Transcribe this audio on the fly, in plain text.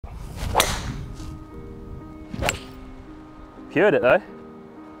Cured it though.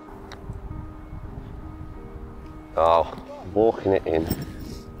 Oh, walking it in.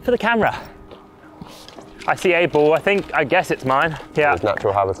 For the camera. I see a ball, I guess it's mine. Yeah. It's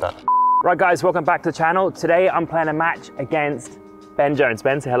natural habitat. Right guys, welcome back to the channel. Today I'm playing a match against Ben Jones.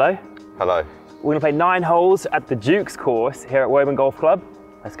 Ben, say hello. Hello. We're gonna play 9 holes at the Duke's course here at Woburn Golf Club.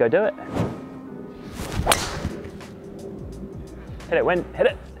 Let's go do it. Hit it, Win, hit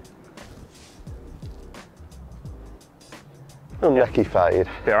it. Unlucky fade.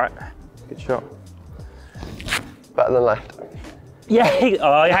 Be all right, good shot. Better than left. Yeah,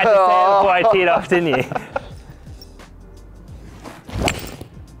 oh, you had to say it before I teed off, didn't you?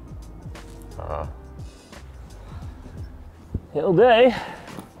 It'll do.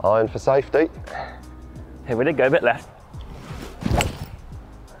 Iron for safety. Here we did go a bit left.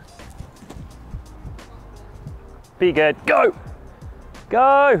 Be good, go!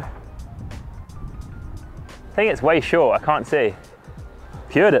 Go! I think it's way short, I can't see.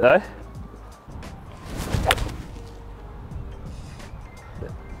 Cured it though.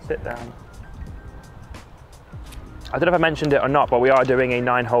 Sit down. I don't know if I mentioned it or not, but we are doing a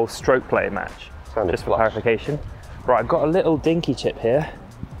 9-hole stroke play match. Sounded just for flush. clarification. Right, I've got a little dinky chip here.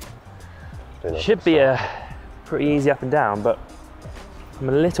 Should be a pretty easy up and down, but I'm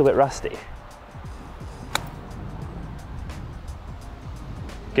a little bit rusty.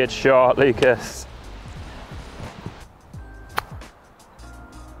 Good shot, Lucas.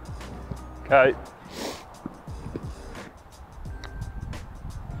 Go.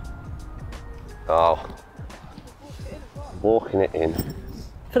 Oh, walking it in.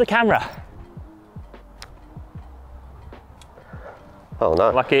 For the camera. Oh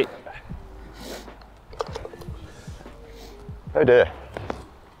no. Lucky. Oh dear.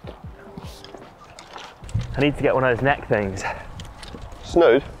 I need to get one of those neck things.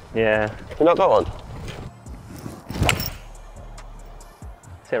 Snood? Yeah. You not got one?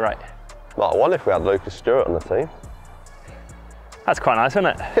 Sit right. Might have won if we had Lucas Stewart on the team. That's quite nice, isn't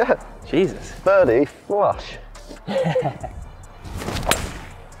it? Yeah. Jesus. Birdie flush.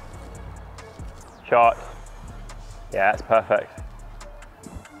 Shot. Yeah, that's perfect.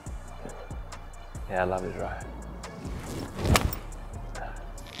 Yeah, I love his drive.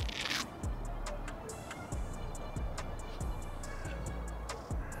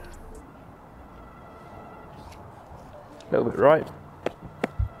 A little bit right.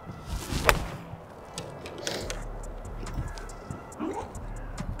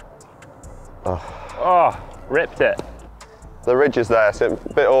 Oh, ripped it. The ridge is there, so it's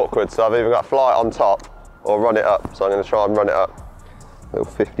a bit awkward, so I've either got to fly it on top or run it up. So I'm going to try and run it up. Little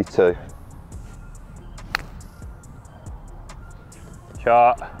 52.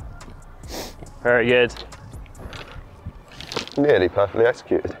 Shot. Very good. Nearly perfectly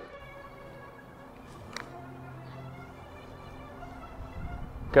executed.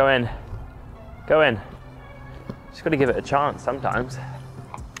 Go in. Go in. Just got to give it a chance sometimes.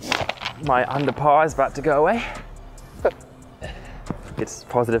 My under par is about to go away. It's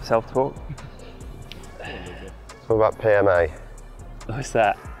positive self-talk. What about PMA? What's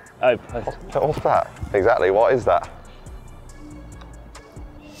that? Oh, What's that? Exactly, what is that?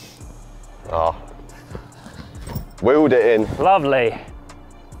 Oh. Wheeled it in. lovely.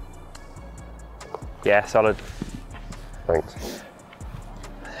 Yeah, solid. Thanks.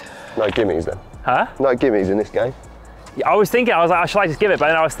 No gimmies then. Huh? No gimmies in this game. Yeah, I was thinking, I was like, should I just give it? But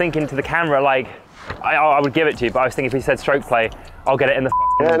then I was thinking to the camera, like, I would give it to you, but I was thinking if he said stroke play, I'll get it in the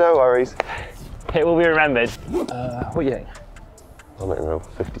Yeah, no worries. It will be remembered. What do you think? I don't know,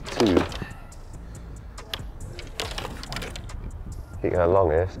 52. Keep going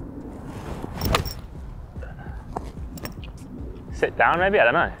long here. Sit down maybe? I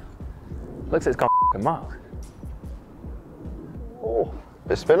don't know. Looks like it's gone miles. Oh,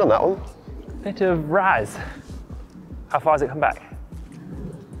 bit of spin on that one. Bit of raz. How far has it come back?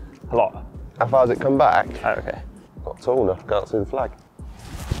 A lot. How far has it come back? Oh, okay. Not tall enough, can't see the flag.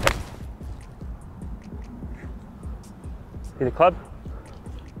 See the club?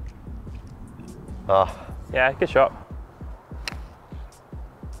 Ah, Yeah, good shot.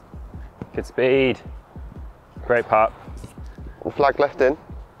 Good speed. Great putt. the flag left in.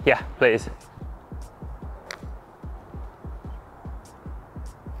 Yeah, please.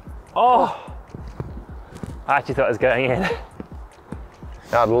 Oh! I actually thought it was going in.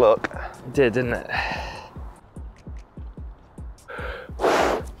 Had a look. It did, didn't it?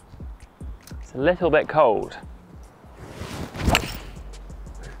 It's a little bit cold.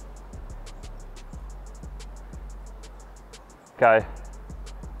 Go.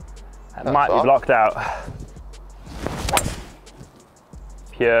 That might be blocked out.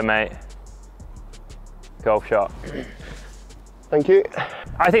 Pure, mate. Golf shot. Thank you.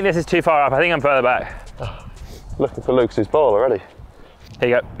 I think this is too far up. I think I'm further back. Looking for Lucas's ball already. Here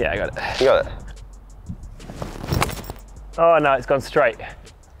you go. Yeah, I got it. You got it? Oh no, it's gone straight.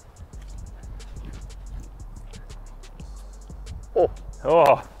 Oh.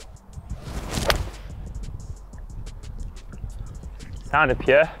 Oh. Sounded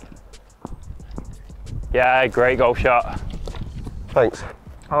pure. Yeah, great golf shot. Thanks.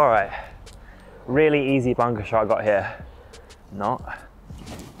 All right. Really easy bunker shot I got here. Not.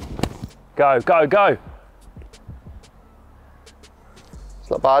 Go, go, go. It's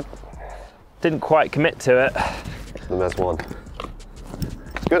not bad. Didn't quite commit to it. And there's one.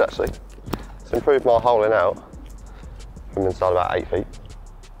 It's good actually. It's improved my holing out from inside about 8 feet.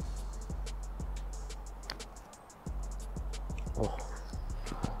 Oh.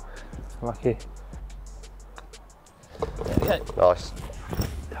 Lucky. There we go. Nice.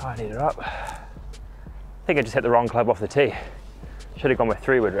 Tidied her up. I think I just hit the wrong club off the tee. Should have gone with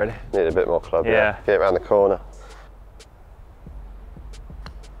 3-wood really. Need a bit more club, yeah. Get it around the corner.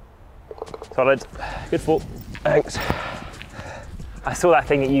 Solid. Good fall. Thanks. I saw that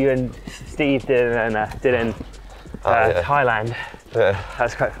thing that you and Steve did in Yeah. Thailand. Yeah.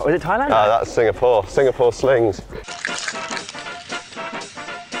 That's quite fun. Was it Thailand? No, that's Singapore. Singapore slings.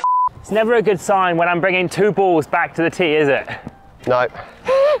 It's never a good sign when I'm bringing 2 balls back to the tee, is it? No.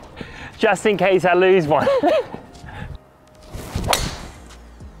 Just in case I lose one.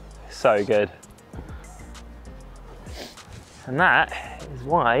 So good. And that is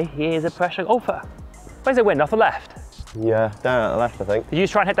why he is a professional golfer. Where's the wind? Off the left? Yeah, down at the left, I think. Did you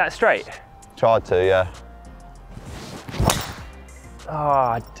just try and hit that straight? Tried to, yeah.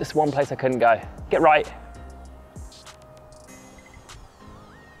 Oh, just one place I couldn't go. Get right.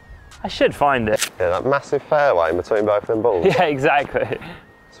 I should find it. Yeah, that massive fairway in between both them balls. Yeah, exactly.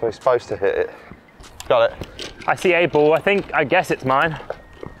 That's where you're supposed to hit it. Got it. I see a ball. I guess it's mine.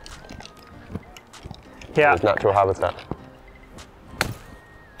 Yeah. It's natural habitat.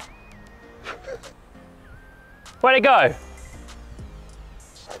 Where'd it go?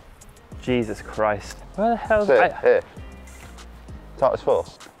 Jesus Christ. Where the hell? Sit, here. Titus 4.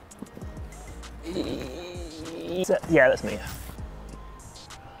 Yeah, that's me.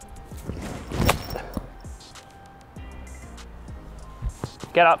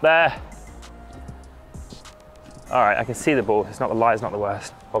 Get up there. All right, I can see the ball. It's not the light's not the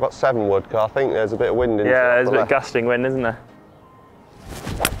worst. I've got 7-wood, because I think there's a bit of wind in it. Yeah, there's a bit of gusting wind, isn't there?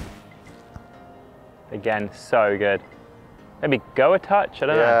 Again, so good. Maybe go a touch, I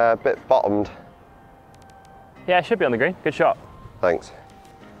don't know. Yeah, a bit bottomed. Yeah, it should be on the green. Good shot. Thanks.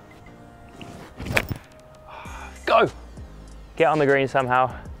 Go! Get on the green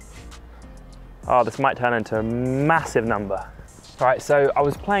somehow. Oh, this might turn into a massive number. All right, so I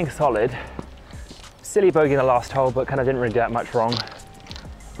was playing solid. Silly bogey in the last hole, but kind of didn't really do that much wrong.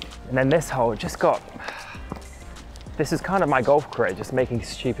 And then this hole just got, this is kind of my golf career, just making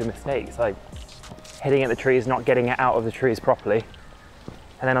stupid mistakes, like hitting at the trees, not getting it out of the trees properly.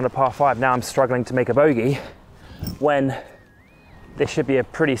 And then on a par 5, now I'm struggling to make a bogey when this should be a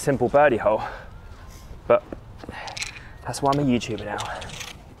pretty simple birdie hole. But that's why I'm a YouTuber now.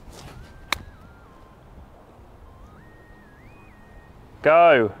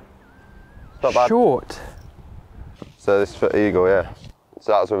 Go. Not bad. Short. So this is for eagle, yeah.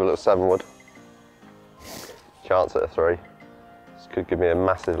 So that was with a little 7-wood. Chance at a 3. This could give me a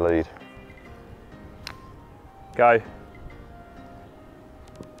massive lead. Go.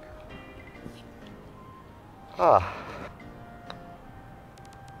 Ah.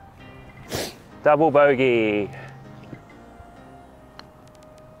 Double bogey.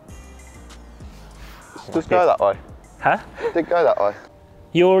 Just go that way. Huh? Did go that way.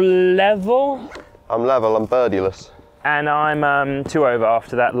 You're level? I'm level, I'm birdieless. And I'm 2 over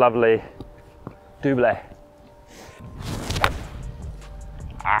after that lovely double.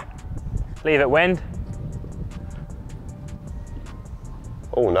 Ah. Leave it wind.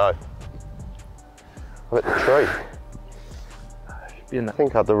 Oh no. I hit the tree. I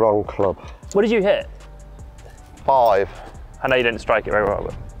think I had the wrong club. What did you hit? 5. I know you didn't strike it very well,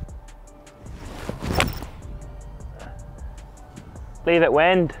 but. Leave it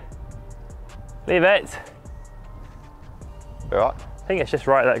wind. Leave it. You alright? I think it's just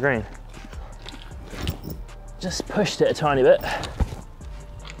right at that green. Just pushed it a tiny bit.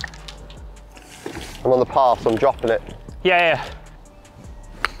 I'm on the path, so I'm dropping it. Yeah.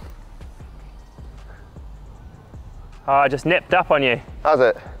 Oh, I just nipped up on you. Has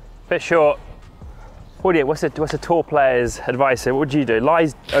it? Bit short. What's a tour player's advice here? What would you do?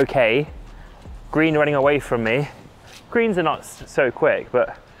 Lie's okay. Green running away from me. Greens are not so quick,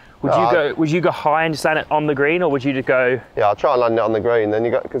 but Would you go high and just land it on the green, or would you just go? Yeah, I'll try and land it on the green. Then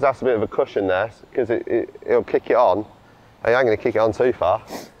you got, because that's a bit of a cushion there, because it'll kick it on. I ain't going to kick it on too far.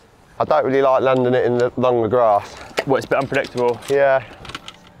 I don't really like landing it in the longer grass. Well, it's a bit unpredictable. Yeah.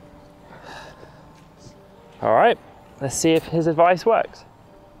 All right, let's see if his advice works.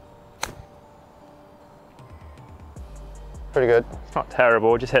 Pretty good. It's not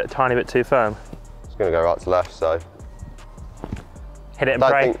terrible, just hit it a tiny bit too firm. It's going to go right to left, so. Hit it and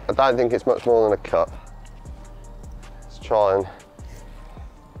pray. I don't think it's much more than a cup. Let's try and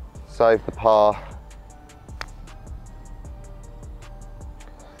save the par.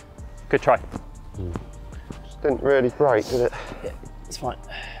 Good try. Just didn't really break, did it? Yeah, it's fine.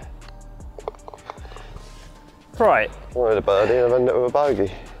 Right. Wanted a birdie and I've ended up with a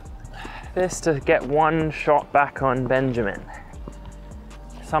bogey. This to get one shot back on Benjamin.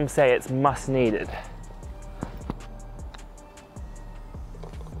 Some say it's must needed.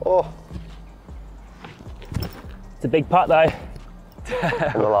 Oh. It's a big putt though.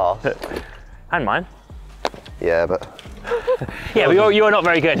 And the last. And mine. Yeah, but. Yeah, but you're not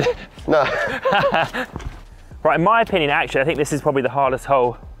very good. No. Right, in my opinion, actually, I think this is probably the hardest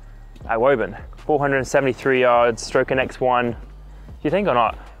hole at Woburn. 473 yards, stroke an X1. Do you think or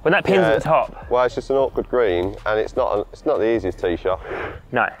not? When that pin's at the top. Well, it's just an awkward green, and it's not the easiest tee shot.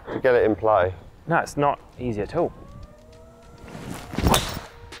 No. To get it in play. No, it's not easy at all.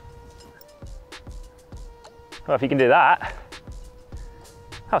 Well, if you can do that,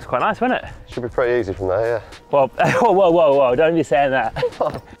 that was quite nice, wasn't it? Should be pretty easy from there, yeah. Well, whoa, don't be saying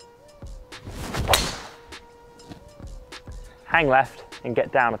that. Hang left and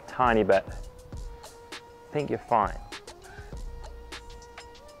get down a tiny bit. I think you're fine.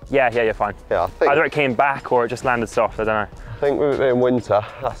 Yeah, you're fine. Yeah, I think. Either it came back or it just landed soft, I don't know. I think with it being winter,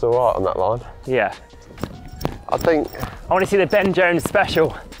 that's all right on that line. Yeah. I think. I want to see the Ben Jones special.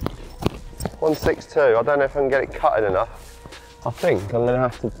 162, I don't know if I can get it cutted enough. I think I'm gonna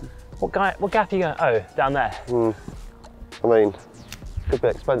have to. What gap are you going? Oh, down there. I mean, it could be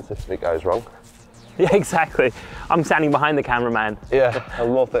expensive if it goes wrong. Yeah, exactly. I'm standing behind the cameraman. Yeah, I'm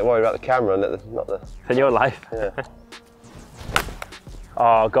more worried about the camera and not the. Than your life. Yeah.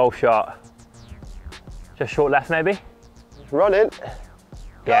 Oh, golf shot. Just short left, maybe? Running.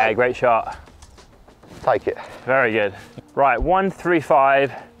 Yeah, great shot. Take it. Very good. Right,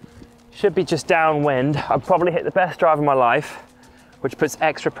 135. Should be just downwind. I've probably hit the best drive of my life, which puts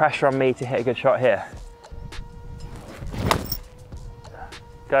extra pressure on me to hit a good shot here.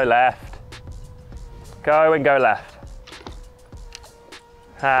 Go left. Go and go left.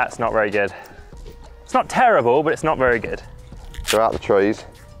 That's not very good. It's not terrible, but it's not very good. We're out the trees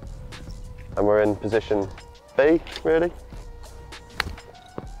and we're in position B, really.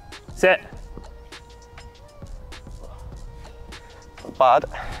 Sit. Not bad.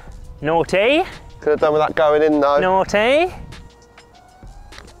 Naughty. Could have done with that going in though. Naughty.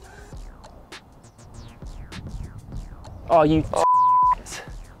 Oh, you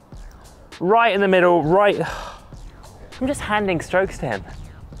right in the middle, right. I'm just handing strokes to him.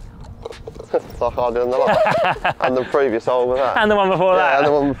 It's like I did on the last. And the previous hole with that. And the one before that. Yeah, and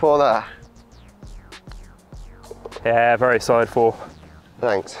the one before that. Yeah, very solid 4.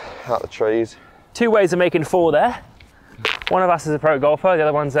 Thanks. Out the trees. 2 ways of making 4 there. One of us is a pro golfer, the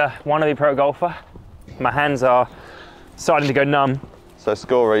other one's a wannabe pro golfer. My hands are starting to go numb. So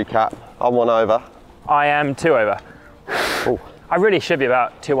score recap, I'm 1 over. I am 2 over. Ooh. I really should be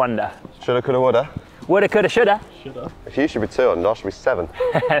about 2 under. Shoulda, coulda, woulda. Woulda, coulda, shoulda. If you should be 2 under, I should be 7.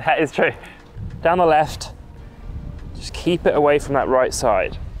 That is true. Down the left, just keep it away from that right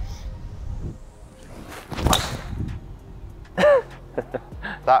side.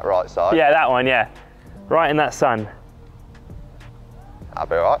 That right side? Yeah, that one, yeah. Right in that sun. That'll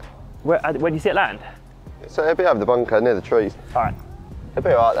be alright. Where do you see it land? So it'll be over the bunker near the trees. Alright. It'll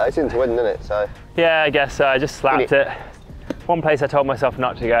be alright though, it's into wind, isn't it? So. Yeah, I guess so. I just slapped it. One place I told myself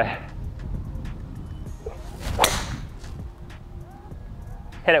not to go.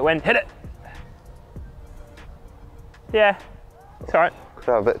 Hit it, wind, hit it. Yeah, it's alright. Could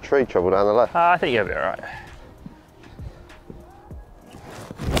have a bit of tree trouble down the left. I think you'll be alright.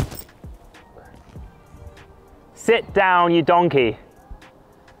 Sit down, you donkey.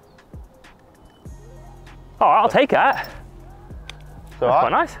 Oh, I'll take that. It's That's alright.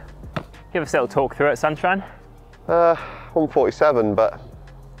 quite nice. Give us a little talk through it, Sunshine. 147, but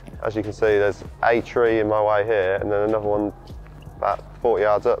as you can see, there's a tree in my way here, and then another one about 40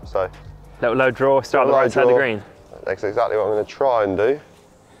 yards up. So Little low draw, start on the right side of the green. That's exactly what I'm going to try and do.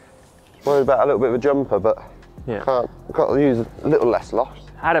 Worried about a little bit of a jumper, but Yeah. got to use a little less loft.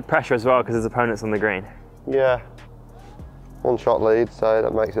 Added pressure as well because his opponent's on the green. Yeah. One shot lead, so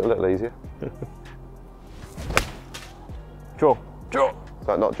that makes it a little easier. Draw. Draw. Is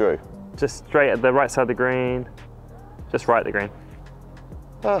that not Drew? Just straight at the right side of the green. Just right at the green.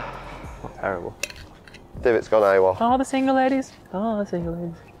 Not terrible. Divot's gone AWOL. Oh, the single ladies. Oh, the single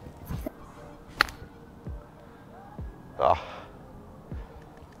ladies. Ah.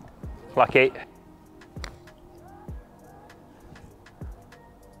 Lucky.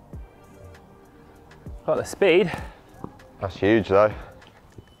 Got the speed. That's huge though.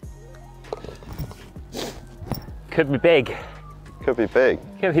 Could be big. Could be big.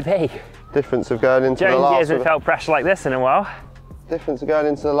 Could be big. Difference of going into the Jonesy last. hasn't felt pressure like this in a while. Difference of going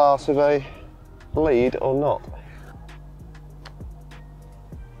into the last with a lead or not.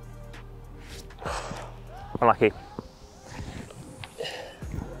 Unlucky.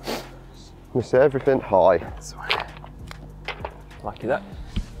 Miss everything high. Lucky that.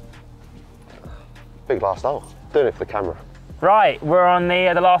 Big last hole. Doing it for the camera. Right, we're on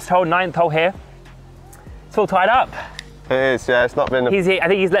the last hole, 9th hole here. It's all tied up. It is, yeah, it's not been a... I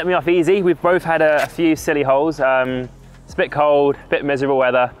think he's let me off easy. We've both had a few silly holes. It's a bit cold, a bit miserable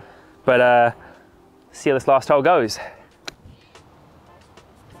weather, but see how this last hole goes.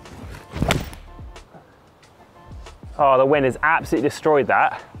 Oh, the wind has absolutely destroyed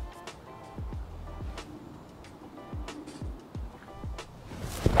that.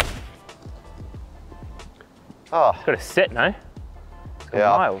 Oh. It's got to sit now.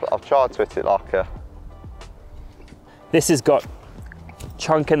 Yeah, I've tried to hit it like a... This has got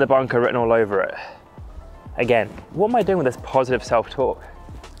chunk in the bunker written all over it. Again, what am I doing with this positive self-talk?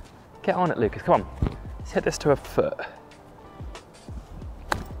 Get on it, Lucas, come on. Let's hit this to a foot.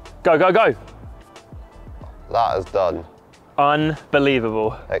 Go, go, go. That has done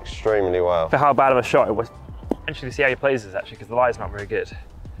Unbelievable. extremely well. For how bad of a shot it was. Actually, see how he plays this actually, because the lie's not very good.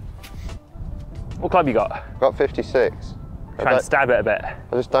 What club you got? Got 56. Try and stab it a bit.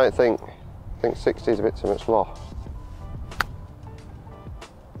 I just don't think, I think 60 is a bit too much low.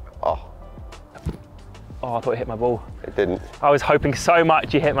 Oh. Oh, I thought it hit my ball. It didn't. I was hoping so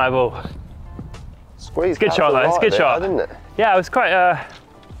much you hit my ball. Squeeze. It's a good shot though, it's a good shot. Didn't it? Yeah, it was quite I'll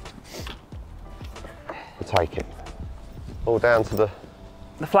take it. All down to the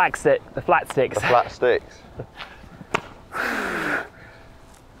flat sticks. flat sticks.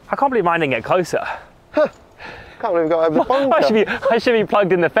 I can't believe mine didn't get closer. Can't believe we got over the bunker. I should be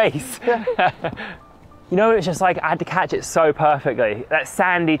plugged in the face. Yeah. You know, it's just like I had to catch it so perfectly. That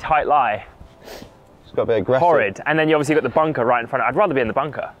sandy, tight lie. It's got to be aggressive. Horrid. And then you obviously got the bunker right in front of it. I'd rather be in the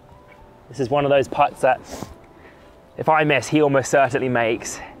bunker. This is one of those putts that if I miss, he almost certainly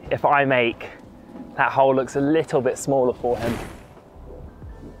makes. If I make, that hole looks a little bit smaller for him.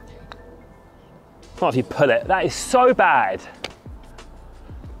 Not if you pull it. That is so bad.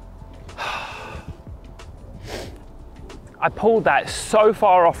 I pulled that so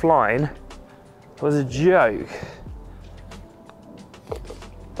far offline. It was a joke.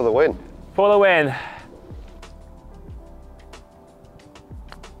 For the win. For the win.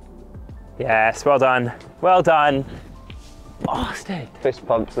 Yes, well done. Well done. Bastard. Fist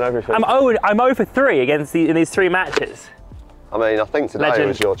pumps and everything. I'm 0 for 3 against in these 3 matches. I mean, I think today Legend.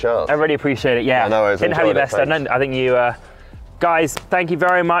 was your chance. I really appreciate it, yeah. I know, I didn't have your best done. I think you, guys, thank you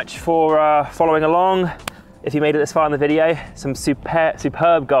very much for following along. If you made it this far in the video, some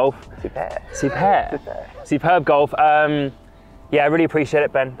superb golf. Superb golf. Yeah, I really appreciate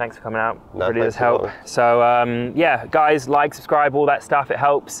it, Ben. Thanks for coming out. No, really does thanks help. a lot. So yeah, guys, like, subscribe, all that stuff. It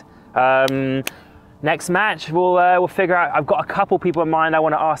helps. Next match, we'll figure out. I've got a couple people in mind I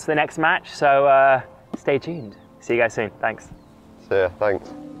want to ask for the next match. So stay tuned. See you guys soon. Thanks. See ya. Thanks.